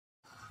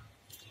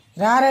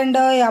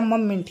రారెండో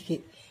అమ్మమ్మ ఇంటికి.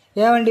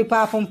 ఏమండి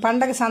పాపం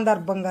పండగ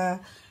సందర్భంగా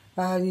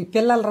ఈ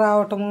పిల్లలు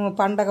రావటము,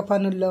 పండగ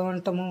పనుల్లో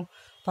ఉండటము,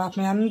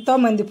 పాపం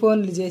ఎంతోమంది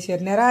ఫోన్లు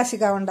చేశారు.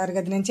 నిరాశగా ఉండారు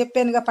కదా. నేను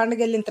చెప్పానుగా పండగ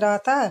వెళ్ళిన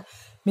తర్వాత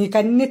మీకు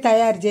అన్నీ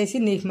తయారు చేసి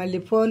నీకు మళ్ళీ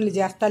ఫోన్లు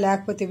చేస్తా,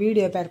 లేకపోతే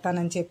వీడియో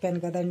పెడతానని చెప్పాను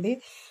కదండి.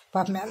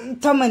 పాపం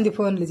ఎంతోమంది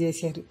ఫోన్లు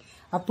చేశారు.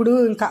 అప్పుడు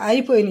ఇంకా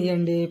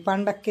అయిపోయినాయండి,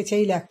 పండగకి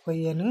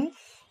చేయలేకపోయాను.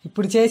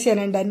 ఇప్పుడు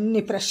చేశానండి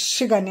అన్నీ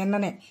ఫ్రెష్గా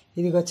నిన్ననే.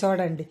 ఇదిగో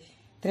చూడండి,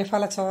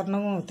 త్రిఫల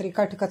చూర్ణము,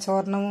 త్రికటుక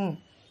చూర్ణము,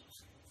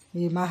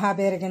 ఈ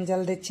మహాబీర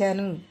గింజలు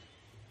తెచ్చాను.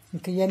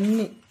 ఇంక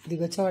ఇవన్నీ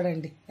ఇదిగో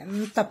చూడండి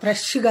ఎంత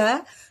ఫ్రెష్గా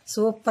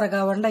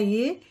సూపర్గా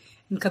ఉండయి.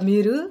 ఇంకా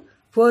మీరు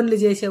ఫోన్లు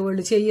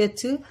చేసేవాళ్ళు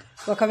చెయ్యొచ్చు,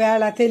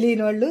 ఒకవేళ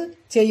తెలియని వాళ్ళు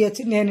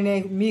చెయ్యొచ్చు. నేను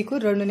మీకు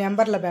 2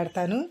 నెంబర్లు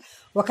పెడతాను.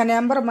 ఒక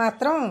నెంబర్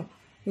మాత్రం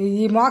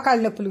ఈ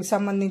మోకాళ్ళ నొప్పులకు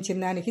సంబంధించిన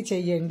దానికి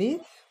చెయ్యండి,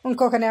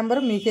 ఇంకొక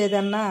నెంబరు మీకు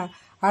ఏదన్నా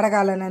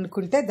అడగాలని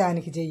అనుకుంటే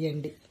దానికి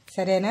చెయ్యండి,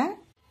 సరేనా?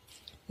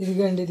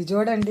 ఇదిగోండి, ఇది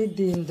చూడండి,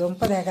 దీని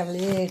దుంప దగ్గర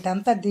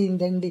లేటంతా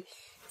దీనిదండి.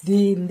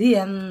 దీనిది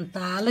ఎంత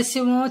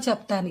ఆలస్యమో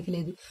చెప్తానికి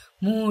లేదు.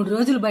 3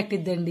 రోజులు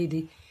పట్టిద్దండి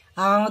ఇది.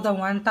 ఆముదం,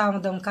 వంట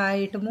ఆముదం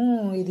కాయటము,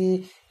 ఇది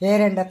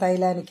ఏరెండ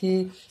తైలానికి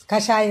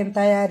కషాయం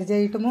తయారు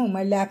చేయటము,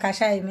 మళ్ళీ ఆ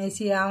కషాయం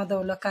వేసి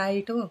ఆముదంలో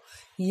కాయటము,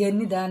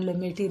 ఇవన్నీ దానిలో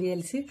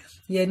మెటీరియల్స్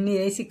ఇవన్నీ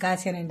వేసి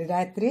కాసానండి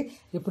రాత్రి.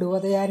 ఇప్పుడు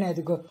ఉదయాన్నే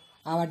అదిగో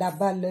ఆ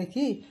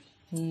డబ్బాల్లోకి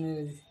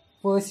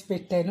పోసి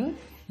పెట్టాను.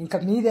 ఇంకా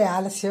మీదే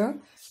ఆలస్యం,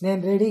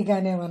 నేను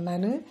రెడీగానే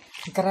ఉన్నాను.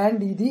 ఇంకా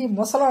రండి. ఇది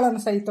ముసలోళ్ళను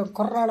సైతం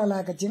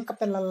కుర్రాళ్ళలాగా, జింక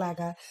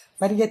పిల్లల్లాగా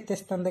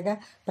పరిగెత్తిస్తుందిగా.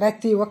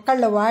 ప్రతి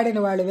ఒక్కళ్ళు వాడిన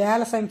వాళ్ళు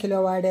వేల సంఖ్యలో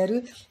వాడారు.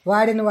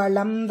 వాడిన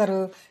వాళ్ళందరూ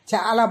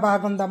చాలా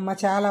బాగుందమ్మా,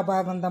 చాలా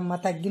బాగుందమ్మా,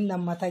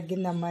 తగ్గిందమ్మా,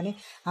 తగ్గిందమ్మా అని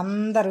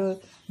అందరూ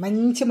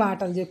మంచి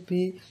మాటలు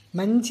చెప్పి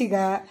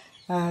మంచిగా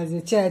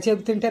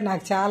చెబుతుంటే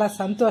నాకు చాలా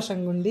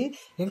సంతోషంగా ఉండి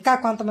ఇంకా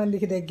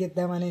కొంతమందికి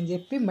తగ్గిద్దామని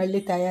చెప్పి మళ్ళీ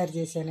తయారు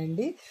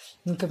చేశానండి.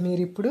 ఇంకా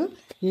మీరు ఇప్పుడు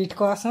వీటి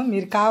కోసం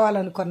మీరు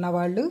కావాలనుకున్న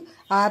వాళ్ళు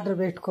ఆర్డర్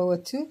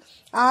పెట్టుకోవచ్చు.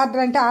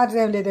 ఆర్డర్ అంటే ఆర్డర్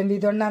ఏం లేదండి,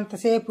 ఇది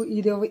ఉన్నంతసేపు,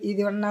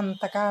 ఇది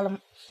ఉన్నంతకాలం,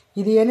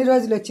 ఇది ఎన్ని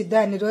రోజులు వచ్చిద్దో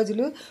అన్ని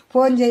రోజులు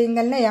ఫోన్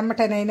చేయగానే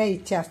ఎమ్మటనైనా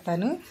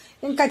ఇచ్చేస్తాను.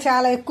 ఇంకా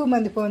చాలా ఎక్కువ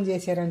మంది ఫోన్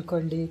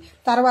చేశారనుకోండి,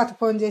 తర్వాత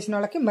ఫోన్ చేసిన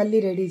వాళ్ళకి మళ్ళీ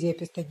రెడీ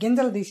చేపిస్తాను.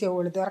 గింజలు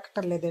తీసేవాళ్ళు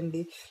దొరకటం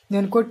లేదండి.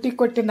 నేను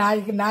కొట్టి నా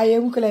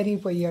ఎముకలు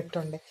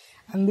అరిగిపోయేట్టుండే.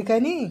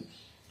 అందుకని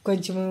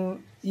కొంచెము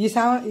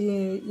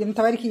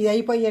ఇంతవరకు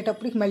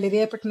అయిపోయేటప్పటికి మళ్ళీ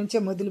రేపటి నుంచే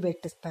మొదలు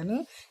పెట్టిస్తాను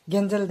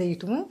గింజలు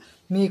తీయటము.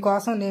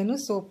 మీకోసం నేను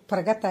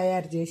సూపర్గా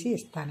తయారు చేసి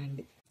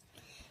ఇస్తానండి.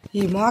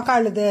 ఈ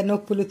మోకాళ్ళు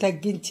నొప్పులు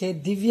తగ్గించే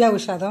దివ్య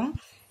ఔషధం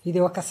ఇది,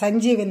 ఒక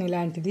సంజీవిని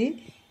లాంటిది.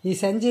 ఈ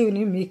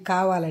సంజీవిని మీకు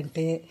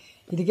కావాలంటే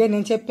ఇదిగే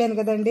నేను చెప్పాను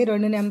కదండి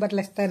 2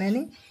 నెంబర్లు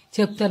ఇస్తానని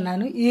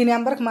చెప్తున్నాను. ఈ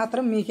నెంబర్కి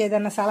మాత్రం మీకు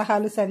ఏదైనా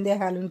సలహాలు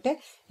సందేహాలు ఉంటే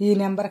ఈ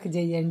నెంబర్కి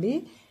చెయ్యండి.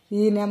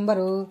 ఈ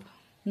నెంబరు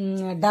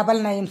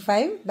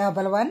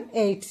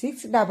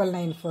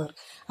 9951186994.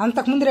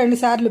 అంతకుముందు 2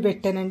 సార్లు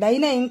పెట్టానండి,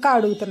 అయినా ఇంకా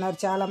అడుగుతున్నారు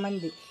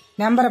చాలామంది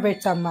నెంబర్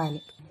పెట్టమ్మా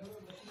అని.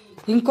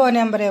 ఇంకో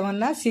నెంబర్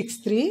ఏమన్నా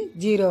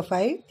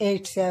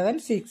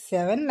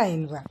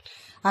 6305876791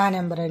 ఆ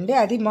నెంబర్ అండి.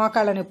 అది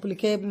మోకాళ్ళ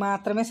నొప్పులకే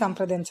మాత్రమే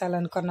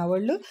సంప్రదించాలనుకున్న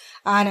వాళ్ళు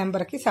ఆ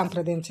నెంబర్కి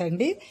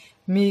సంప్రదించండి.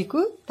 మీకు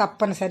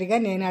తప్పనిసరిగా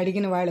నేను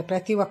అడిగిన వాళ్ళు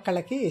ప్రతి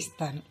ఒక్కళ్ళకి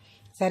ఇస్తాను,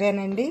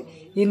 సరేనండి?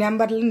 ఈ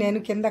నెంబర్లు నేను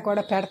కింద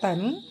కూడా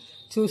పెడతాను,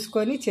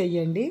 చూసుకొని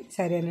చెయ్యండి,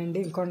 సరేనండి?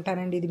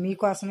 ఇంకొంటానండి, ఇది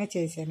మీకోసమే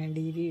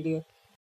చేశానండి ఈ వీడియో.